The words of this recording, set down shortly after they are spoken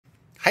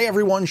Hi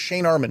everyone,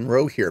 Shane R.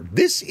 Monroe here.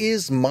 This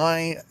is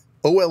my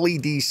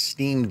OLED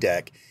Steam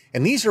Deck,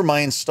 and these are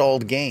my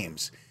installed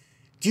games.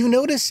 Do you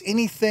notice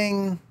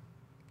anything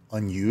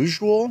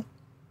unusual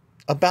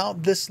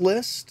about this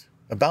list?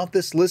 About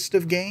this list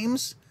of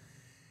games?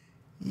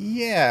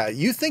 Yeah,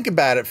 you think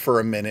about it for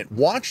a minute,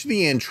 watch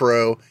the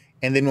intro,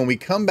 and then when we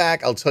come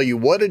back, I'll tell you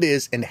what it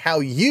is and how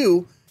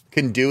you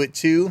can do it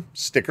too.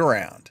 Stick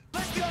around.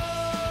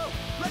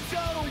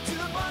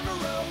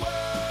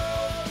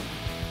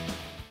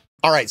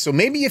 All right, so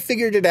maybe you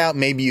figured it out,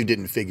 maybe you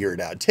didn't figure it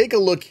out. Take a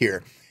look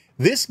here.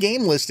 This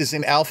game list is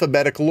in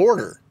alphabetical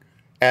order,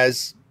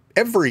 as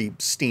every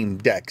Steam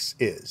Deck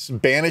is.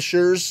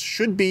 Banishers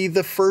should be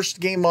the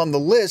first game on the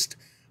list,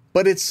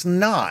 but it's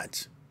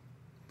not.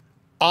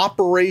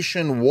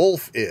 Operation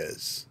Wolf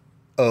is.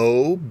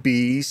 O,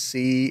 B,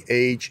 C,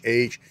 H,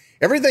 H.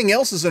 Everything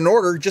else is in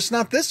order, just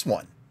not this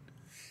one.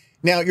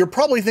 Now, you're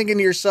probably thinking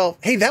to yourself,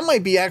 hey, that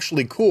might be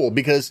actually cool,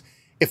 because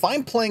if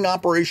I'm playing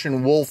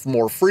Operation Wolf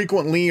more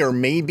frequently, or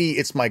maybe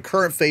it's my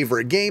current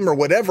favorite game or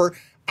whatever,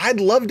 I'd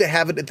love to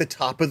have it at the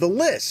top of the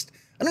list.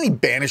 I don't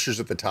need Banishers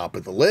at the top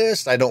of the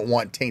list. I don't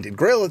want Tainted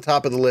Grail at the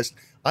top of the list.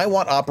 I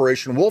want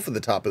Operation Wolf at the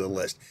top of the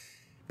list.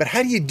 But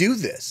how do you do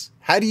this?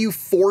 How do you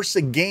force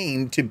a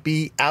game to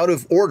be out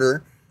of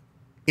order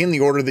in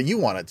the order that you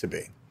want it to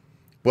be?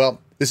 Well,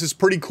 this is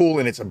pretty cool,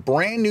 and it's a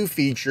brand new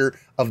feature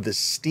of the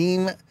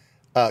Steam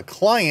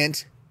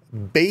client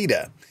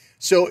beta.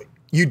 So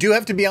you do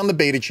have to be on the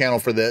beta channel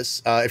for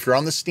this. If you're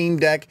on the Steam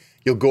Deck,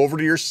 you'll go over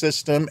to your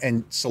system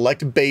and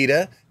select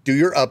beta, do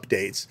your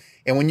updates.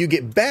 And when you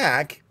get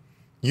back,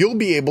 you'll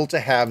be able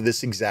to have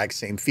this exact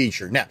same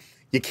feature. Now,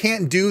 you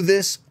can't do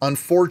this,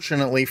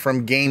 unfortunately,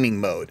 from gaming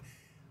mode.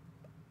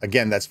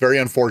 Again, that's very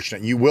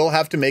unfortunate. You will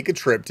have to make a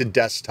trip to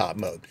desktop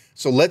mode.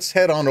 So let's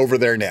head on over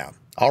there now.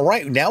 All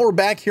right, now we're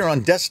back here on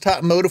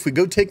desktop mode. If we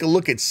go take a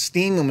look at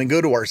Steam and we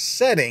go to our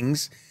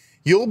settings,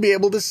 you'll be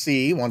able to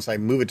see, once I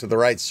move it to the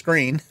right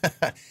screen,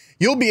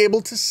 you'll be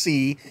able to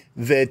see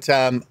that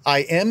I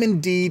am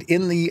indeed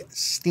in the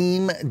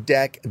Steam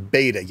Deck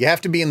beta. You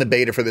have to be in the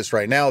beta for this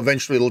right now.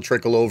 Eventually it'll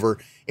trickle over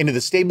into the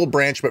stable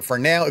branch, but for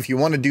now, if you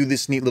want to do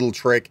this neat little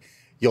trick,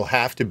 you'll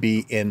have to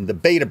be in the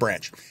beta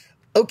branch.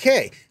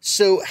 Okay,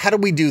 so how do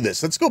we do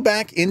this? Let's go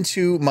back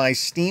into my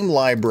Steam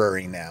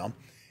library now.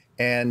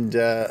 And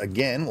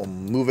again, we'll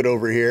move it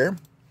over here.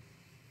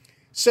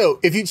 So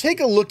if you take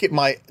a look at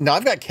now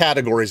I've got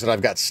categories that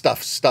I've got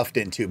stuff stuffed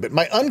into, but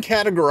my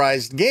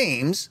uncategorized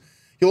games,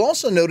 you'll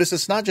also notice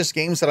it's not just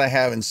games that I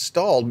have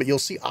installed, but you'll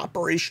see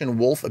Operation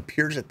Wolf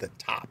appears at the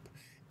top,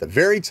 the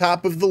very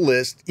top of the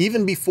list,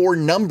 even before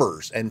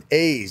numbers and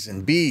A's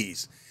and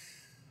B's.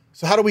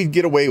 So how do we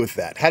get away with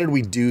that? How did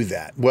we do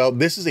that? Well,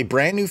 this is a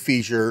brand new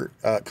feature,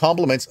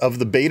 compliments of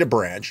the beta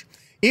branch.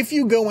 If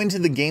you go into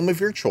the game of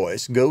your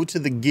choice, go to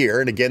the gear,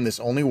 and again, this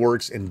only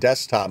works in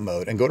desktop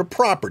mode, and go to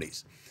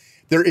properties.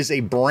 There is a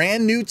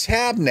brand new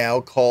tab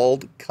now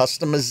called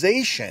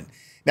customization.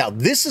 Now,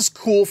 this is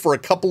cool for a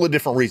couple of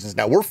different reasons.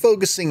 Now, we're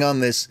focusing on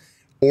this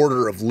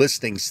order of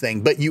listings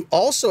thing, but you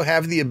also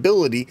have the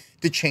ability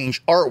to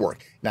change artwork.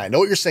 Now, I know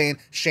what you're saying,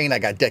 Shane, I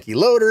got Decky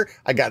Loader,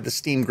 I got the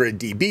Steam Grid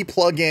DB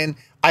plugin.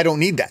 I don't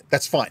need that.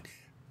 That's fine.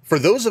 For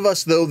those of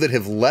us, though, that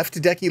have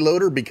left Decky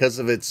Loader because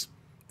of its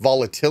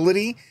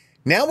volatility,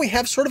 now we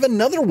have sort of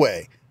another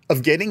way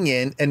of getting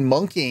in and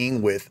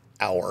monkeying with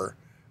our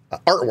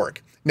artwork.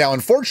 Now,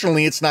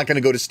 unfortunately, it's not going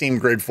to go to Steam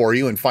Grid for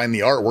you and find the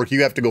artwork.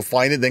 You have to go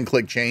find it, then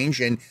click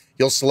change, and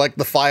you'll select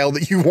the file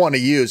that you want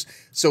to use.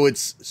 So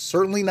it's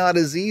certainly not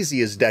as easy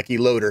as Decky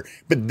Loader,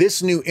 but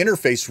this new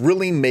interface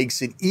really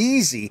makes it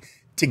easy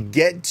to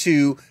get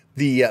to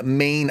the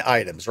main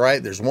items,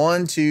 right? There's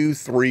 1, 2,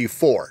 3,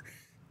 4.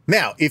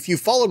 Now, if you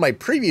followed my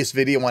previous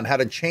video on how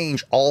to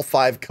change all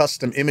 5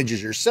 custom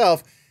images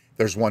yourself,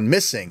 there's one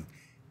missing,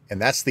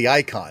 and that's the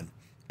icon.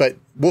 But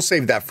we'll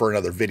save that for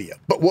another video.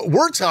 But what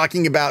we're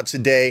talking about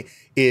today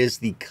is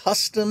the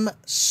custom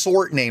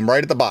sort name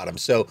right at the bottom.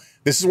 So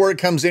this is where it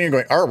comes in. You're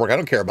going, artwork, I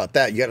don't care about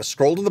that. You got to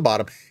scroll to the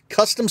bottom,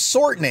 custom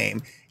sort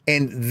name.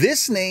 And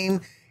this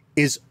name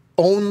is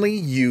only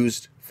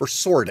used for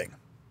sorting.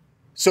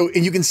 So,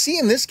 and you can see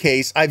in this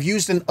case, I've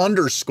used an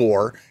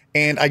underscore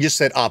and I just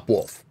said op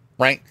wolf,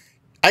 right?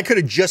 I could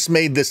have just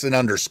made this an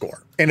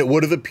underscore and it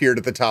would have appeared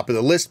at the top of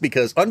the list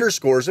because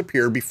underscores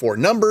appear before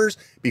numbers,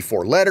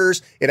 before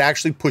letters. It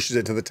actually pushes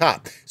it to the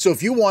top. So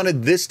if you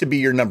wanted this to be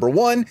your number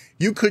 1,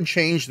 you could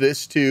change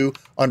this to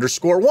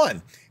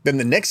 _1. Then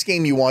the next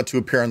game you want to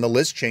appear on the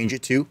list, change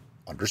it to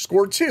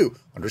 _2,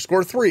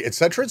 _3,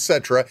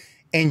 etc.,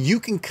 and you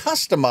can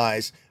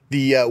customize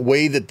the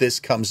way that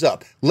this comes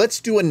up. Let's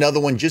do another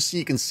one just so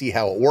you can see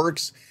how it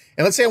works.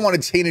 And let's say I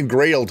wanted Tainted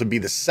Grail to be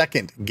the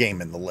second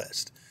game in the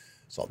list.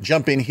 So I'll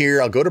jump in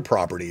here, I'll go to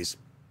properties,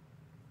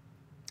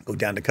 go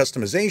down to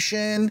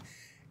customization,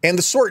 and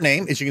the sort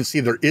name, as you can see,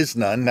 there is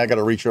none. Now I got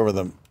to reach over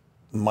the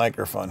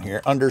microphone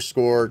here,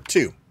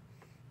 _2.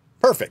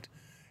 Perfect.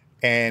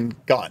 And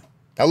gone.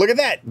 Now look at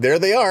that. There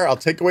they are. I'll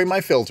take away my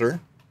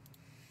filter,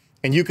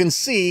 and you can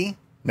see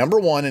number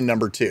 1 and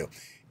number 2.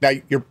 Now,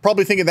 you're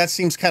probably thinking that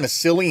seems kind of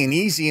silly and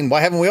easy, and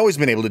why haven't we always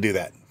been able to do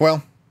that?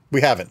 Well,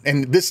 we haven't.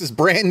 And this is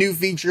brand new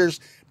features,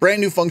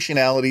 brand new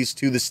functionalities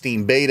to the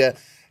Steam Beta.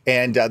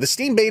 And the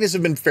Steam betas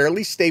have been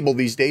fairly stable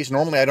these days.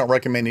 Normally, I don't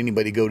recommend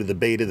anybody go to the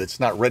beta that's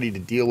not ready to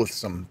deal with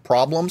some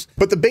problems.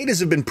 But the betas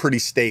have been pretty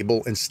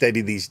stable and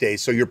steady these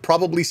days. So you're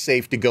probably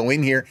safe to go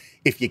in here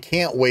if you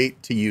can't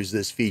wait to use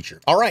this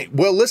feature. All right.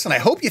 Well, listen, I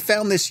hope you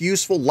found this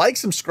useful. Like,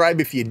 subscribe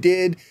if you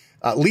did.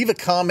 Leave a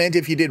comment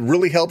if you did.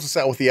 Really helps us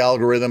out with the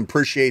algorithm.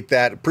 Appreciate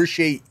that.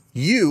 Appreciate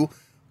you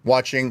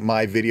watching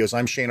my videos.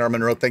 I'm Shane R.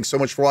 Monroe. Thanks so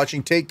much for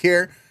watching. Take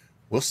care.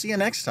 We'll see you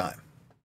next time.